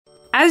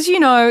As you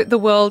know, the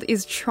world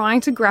is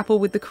trying to grapple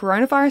with the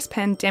coronavirus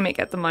pandemic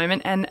at the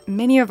moment, and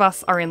many of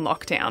us are in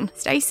lockdown.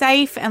 Stay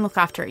safe and look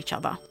after each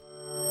other.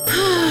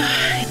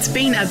 It's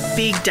been a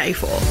big day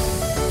for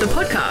the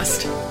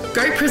podcast.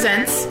 Go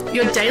presents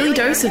your daily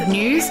dose of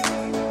news,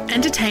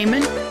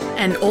 entertainment,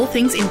 and all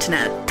things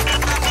internet.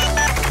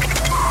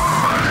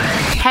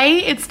 Hey,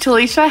 it's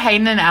Talisha,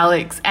 Hayden and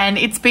Alex, and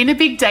it's been a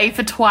big day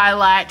for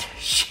Twilight.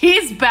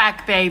 She's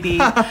back, baby.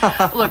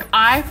 Look,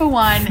 I, for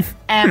one,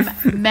 am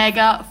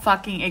mega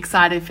fucking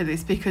excited for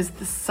this because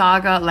the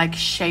saga,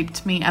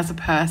 shaped me as a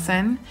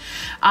person.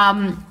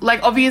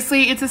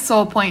 Obviously, it's a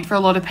sore point for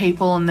a lot of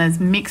people and there's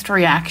mixed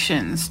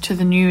reactions to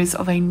the news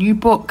of a new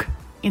book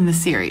in the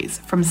series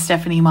from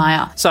Stephenie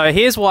Meyer. So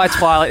here's why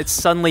Twilight is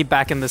suddenly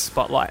back in the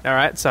spotlight, all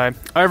right? So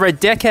over a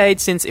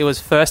decade since it was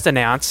first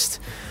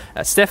announced,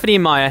 Stephenie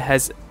Meyer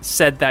has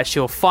said that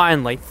she'll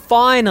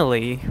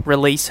finally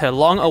release her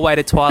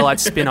long-awaited Twilight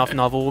spin-off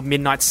novel,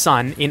 Midnight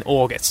Sun, in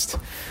August.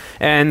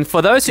 And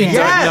for those who don't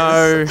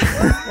know...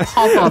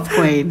 Pop off,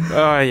 Queen.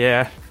 Oh,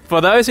 yeah.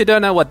 For those who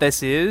don't know what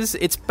this is,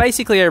 it's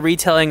basically a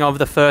retelling of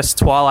the first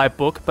Twilight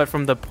book, but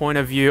from the point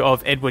of view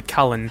of Edward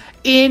Cullen.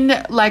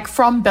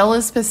 From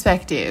Bella's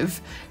perspective,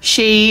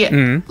 she,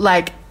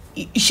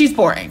 she's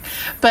boring.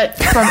 But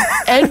from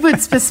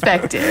Edward's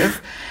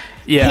perspective...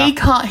 Yeah.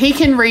 He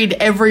can read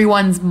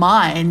everyone's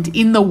mind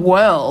in the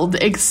world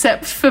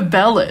except for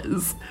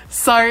Bella's.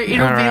 So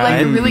it'll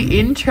be really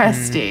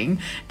interesting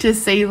to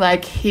see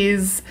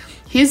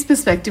his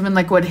perspective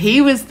and what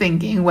he was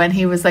thinking when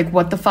he was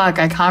what the fuck,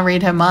 I can't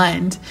read her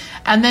mind.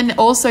 And then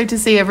also to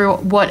see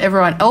what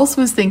everyone else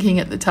was thinking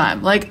at the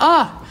time.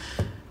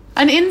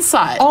 An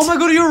insight. Oh my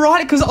god, you're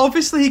right, because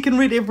obviously he can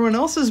read everyone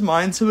else's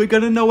mind, so we're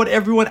going to know what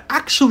everyone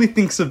actually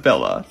thinks of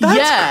Bella.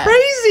 That's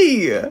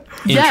crazy!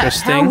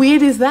 Interesting. How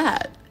weird is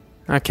that?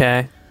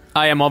 Okay.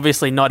 I am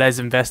obviously not as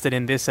invested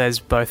in this as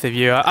both of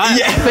you. But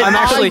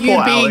are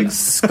you being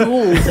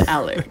schooled,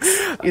 Alex,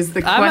 is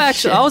the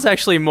question. I was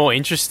actually more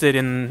interested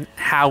in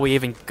how we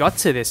even got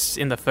to this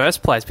in the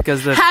first place,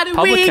 because the How did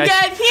we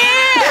get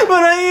here?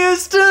 But I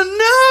used to know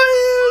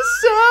you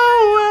so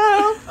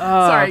well.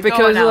 Sorry, because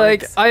go on,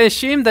 Alex. I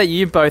assume that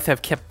you both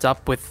have kept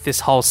up with this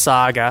whole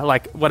saga.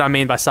 What I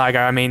mean by saga,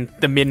 I mean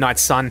the Midnight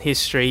Sun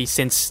history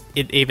since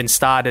it even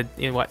started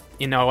in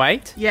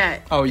 2008? Yeah.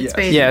 Oh,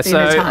 yeah.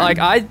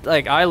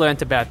 I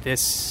learnt about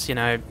this,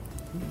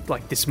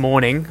 this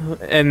morning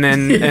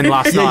and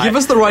last night. Give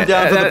us the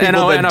rundown for the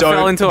people I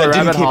fell into a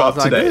rabbit hole. Up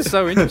today. This is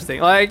so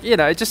interesting.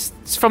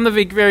 Just from the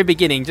very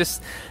beginning,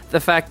 just the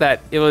fact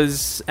that it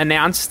was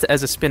announced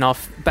as a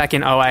spin-off back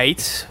in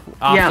 2008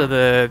 after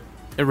the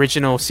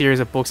original series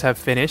of books have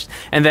finished,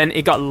 and then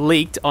it got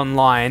leaked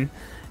online,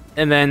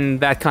 and then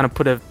that kind of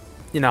put a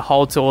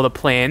hold to all the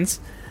plans.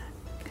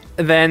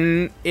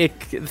 Then it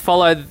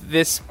followed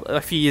this a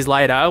few years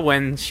later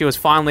when she was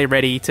finally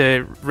ready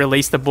to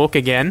release the book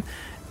again.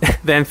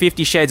 Then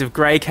 50 Shades of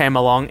Grey came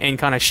along and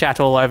kind of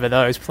shat all over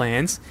those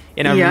plans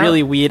in a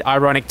really weird,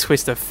 ironic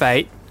twist of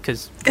fate,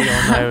 because we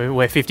all know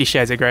where 50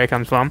 Shades of Grey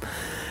comes from.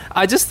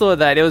 I just thought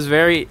that it was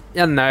very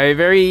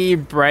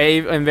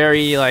brave and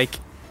very,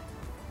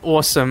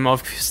 awesome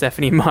of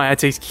Stephenie Meyer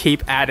to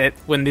keep at it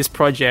when this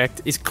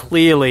project is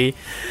clearly...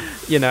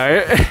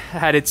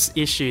 had its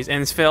issues,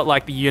 and it felt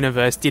like the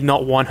universe did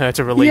not want her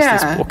to release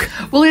this book.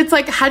 Well, it's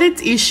had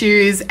its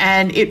issues,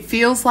 and it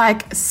feels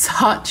like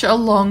such a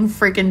long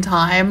friggin'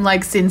 time,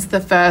 since the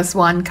first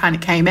one kind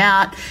of came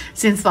out,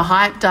 since the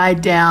hype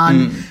died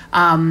down.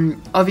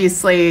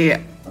 Obviously,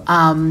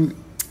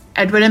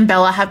 Edward and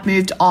Bella have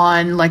moved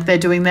on, they're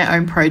doing their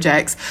own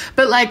projects.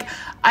 But,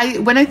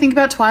 when I think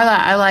about Twilight,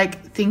 I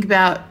think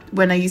about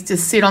when I used to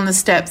sit on the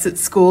steps at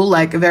school,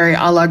 a very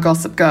a la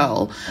Gossip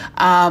Girl,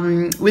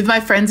 with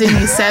my friends in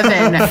Year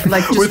 7.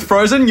 With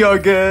frozen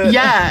yogurt.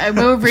 Yeah, and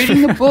we were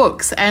reading the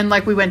books, and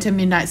we went to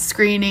midnight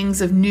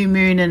screenings of New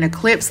Moon and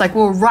Eclipse. We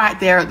were right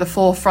there at the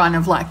forefront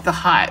of the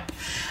hype.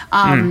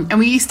 And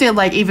we used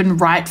to even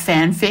write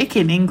fanfic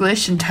in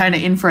English and turn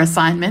it in for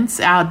assignments.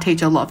 Our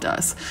teacher loved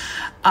us.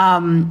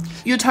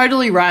 You're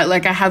totally right.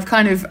 I have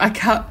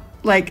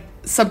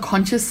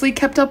subconsciously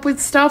kept up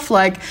with stuff.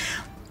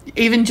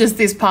 Even just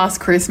this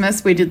past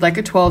Christmas, we did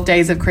a 12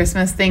 days of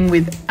Christmas thing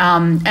with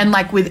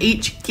with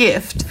each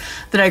gift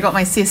that I got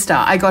my sister,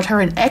 I got her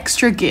an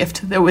extra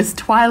gift that was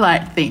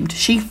Twilight themed.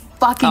 She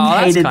fucking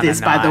hated this,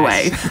 by the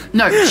way.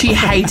 No, she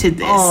hated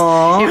this.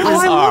 Aww. It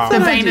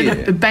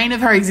was the bane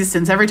of her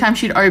existence. Every time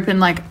she'd open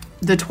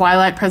the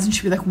Twilight present,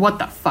 she'd be like, what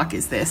the fuck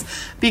is this?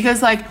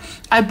 Because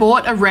I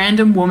bought a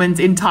random woman's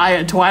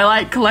entire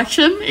Twilight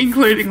collection,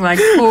 including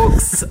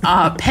books,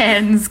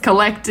 pens,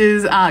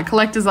 collector's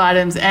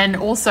items, and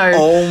also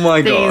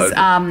these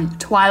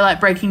Twilight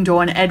Breaking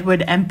Dawn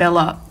Edward and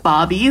Bella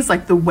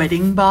Barbies, the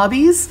wedding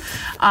Barbies.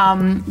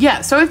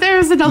 So if there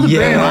is another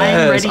boom, I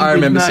am ready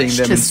with merch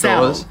to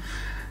sell. Stores.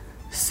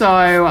 So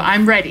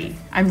I'm ready.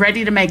 I'm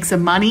ready to make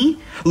some money.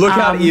 Look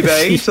out,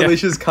 eBay.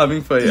 Talisha's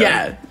coming for you.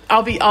 Yeah,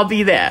 I'll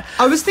be there.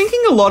 I was thinking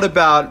a lot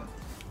about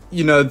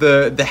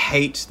the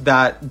hate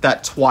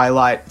that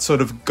Twilight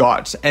sort of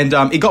got. And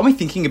it got me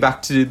thinking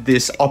back to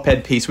this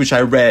op-ed piece which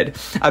I read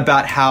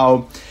about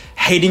how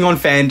hating on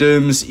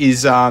fandoms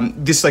is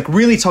this like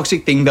really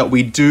toxic thing that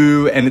we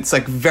do, and it's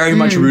like very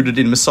much rooted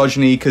in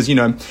misogyny because,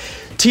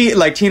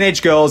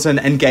 teenage girls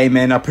and gay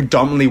men are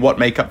predominantly what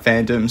make up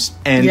fandoms,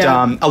 and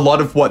a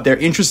lot of what they're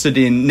interested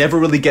in never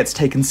really gets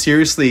taken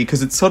seriously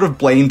because it's sort of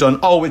blamed on,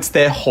 it's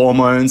their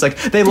hormones. Like,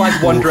 they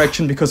like One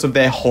Direction because of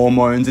their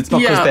hormones. It's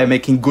not because they're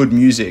making good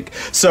music.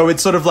 So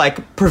it's sort of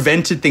like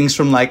prevented things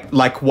from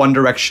like One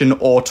Direction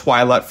or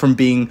Twilight from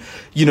being,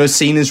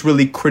 seen as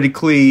really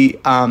critically,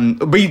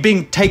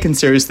 being taken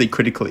seriously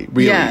critically,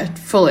 really. Yeah,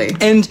 fully.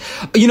 And,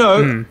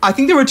 I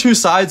think there were two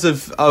sides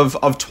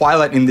of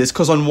Twilight in this,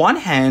 because on one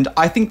hand,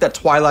 I think that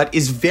Twilight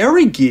is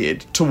very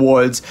geared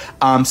towards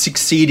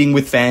succeeding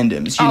with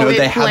fandoms.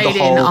 They had the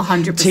whole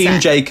 100%. Team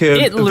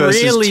Jacob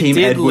versus really Team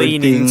did Edward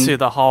lean thing. into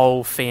the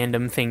whole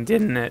fandom thing,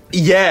 didn't it?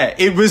 Yeah,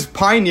 it was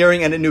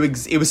pioneering, and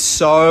it was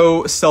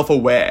so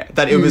self-aware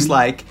that it was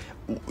like,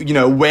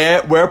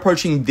 we're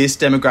approaching this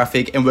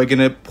demographic and we're going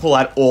to pull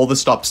out all the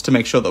stops to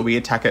make sure that we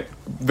attack it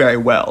very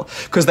well.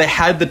 Because they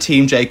had the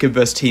Team Jacob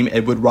versus Team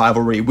Edward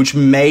rivalry, which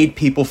made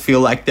people feel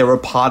like they were a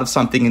part of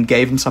something and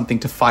gave them something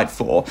to fight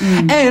for.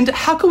 And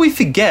how can we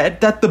forget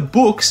that the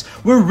books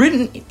were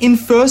written in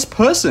first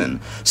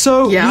person?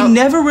 So we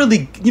never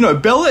really,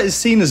 Bella is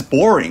seen as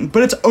boring,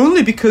 but it's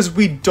only because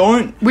we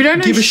don't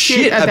give a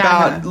shit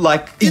about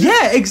her.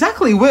 Yeah,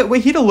 exactly. We're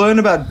here to learn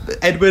about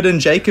Edward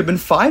and Jacob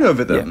and fight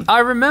over them. Yeah. I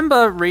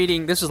remember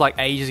reading, this was like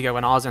ages ago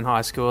when I was in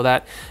high school,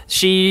 that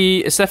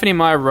Stephenie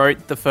Meyer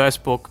wrote the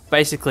first book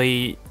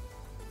basically,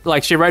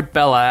 like, she wrote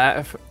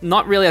Bella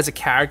not really as a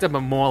character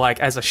but more like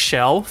as a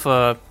shell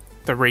for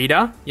the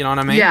reader, you know what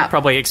I mean? Yeah.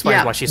 Probably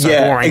explains why she's so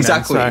boring.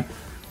 Exactly. Then,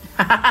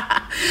 so.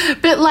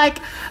 But like,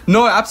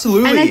 no,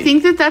 absolutely. and I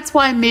think that's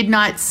why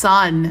Midnight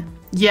Sun,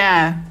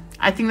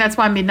 I think that's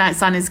why Midnight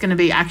Sun is going to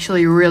be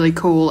actually really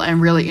cool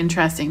and really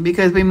interesting,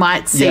 because we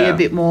might see a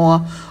bit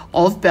more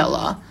of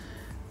Bella.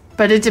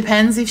 But it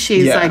depends if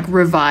she's like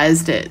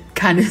revised it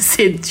kind of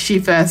since she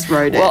first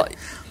wrote it.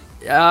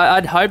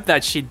 I'd hope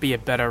that she'd be a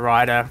better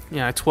writer,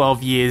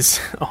 12 years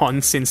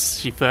on since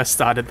she first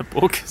started the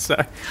book. So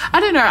I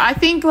don't know. I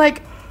think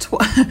like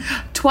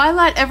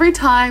Twilight, every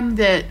time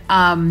that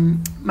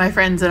my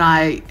friends and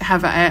I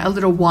have a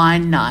little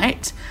wine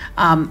night,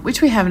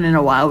 which we haven't in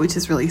a while, which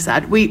is really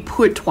sad, we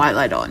put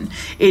Twilight on.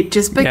 It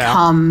just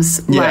becomes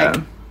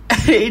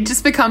it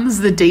just becomes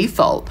the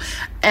default.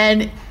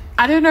 And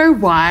I don't know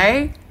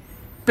why,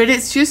 but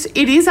it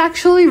is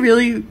actually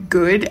really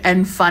good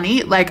and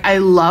funny. Like, I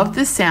love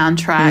the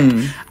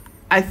soundtrack.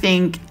 I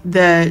think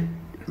the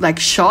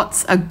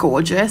shots are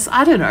gorgeous.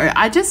 I don't know.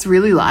 I just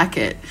really like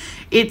it.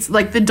 It's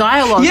like the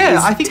dialogue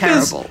is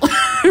terrible.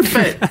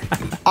 But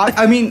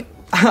I mean,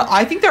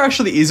 I think there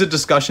actually is a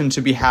discussion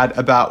to be had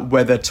about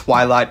whether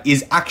Twilight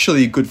is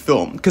actually a good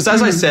film. Because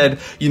as I said,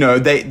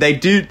 they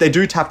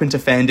do tap into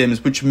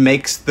fandoms, which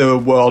makes the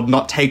world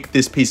not take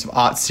this piece of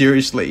art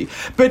seriously.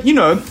 But,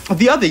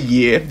 the other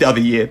year,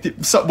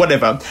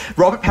 whatever,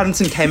 Robert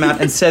Pattinson came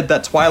out and said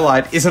that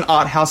Twilight is an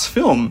art house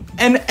film.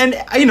 And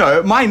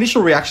my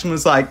initial reaction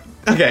was like,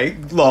 okay,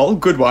 lol,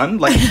 good one.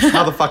 Like,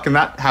 how the fuck can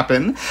that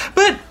happen?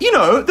 But,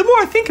 the more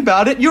I think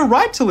about it, you're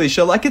right,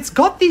 Talisha. Like, it's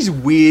got these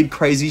weird,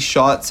 crazy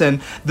shots,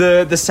 and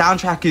the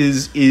soundtrack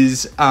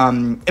is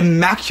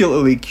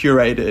immaculately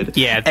curated.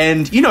 Yeah.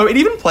 And, it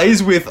even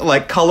plays with,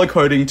 like, color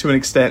coding to an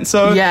extent.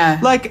 So,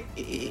 like,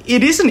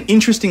 it is an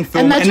interesting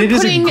film, and it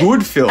is a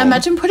good film.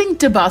 Imagine putting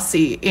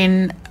Debussy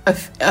in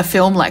a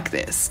film like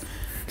this.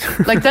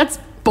 Like, that's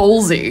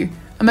ballsy.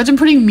 Imagine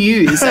putting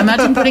Muse.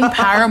 Imagine putting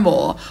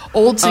Paramore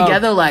all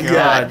together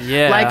that.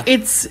 Yeah. Like,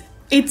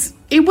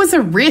 it was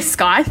a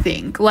risk, I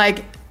think.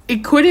 Like,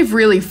 it could have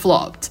really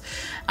flopped.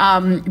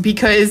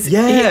 Because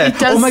it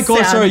does oh my god,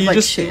 sound sorry,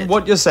 like shit.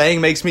 What you're saying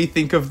makes me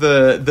think of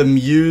the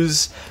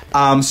Muse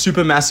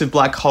Supermassive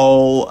Black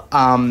Hole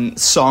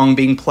song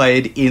being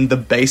played in the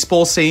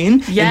baseball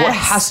scene. In what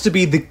has to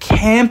be the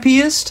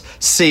campiest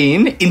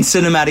scene in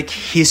cinematic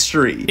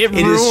history. It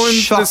is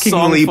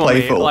shockingly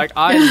playful. Me. Like,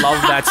 I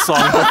love that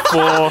song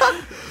before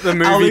the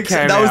movie Alex, came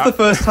out. That was the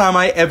first time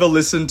I ever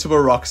listened to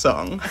a rock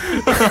song.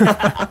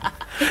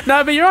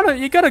 No, but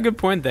you got a good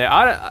point there.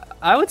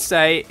 I would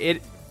say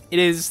it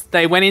is,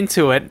 they went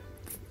into it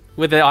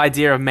with the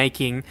idea of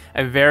making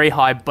a very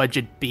high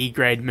budget B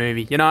grade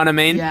movie. You know what I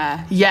mean?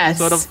 Yeah. Yes.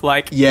 Sort of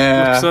like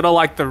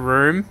The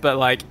Room, but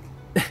like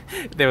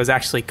there was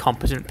actually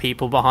competent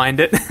people behind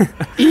it.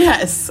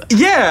 Yes.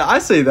 Yeah, I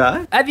see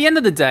that. At the end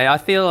of the day, I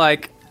feel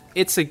like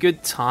it's a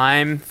good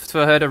time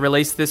for her to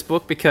release this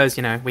book because,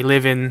 we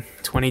live in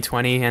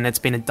 2020 and it's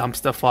been a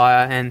dumpster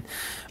fire, and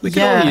we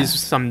can all use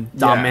some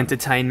dumb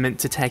entertainment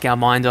to take our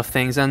mind off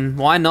things, and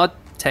why not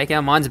take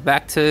our minds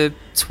back to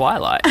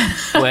Twilight,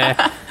 where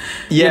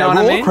we're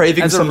all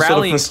craving some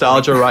sort of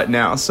nostalgia right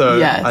now,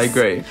 so I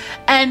agree.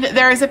 And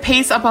there is a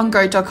piece up on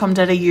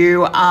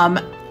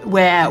goat.com.au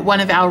where one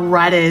of our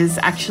writers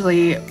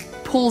actually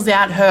pulls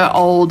out her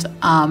old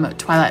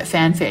Twilight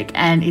fanfic,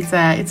 and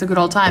it's a good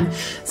old time.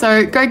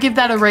 So go give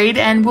that a read,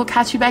 and we'll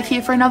catch you back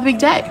here for another big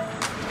day.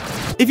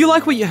 If you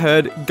like what you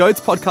heard,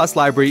 Goat's podcast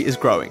library is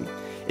growing.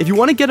 If you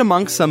want to get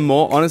amongst some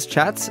more honest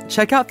chats,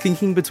 check out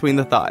Thinking Between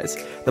the Thighs,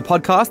 the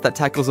podcast that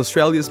tackles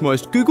Australia's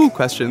most Googled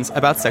questions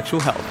about sexual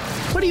health.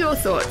 What are your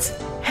thoughts?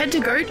 Head to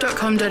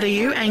goat.com.au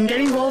and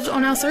get involved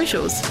on our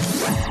socials.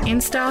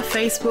 Insta,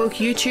 Facebook,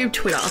 YouTube,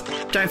 Twitter.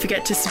 Don't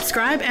forget to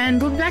subscribe,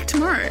 and we'll be back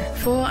tomorrow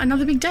for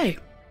another big day.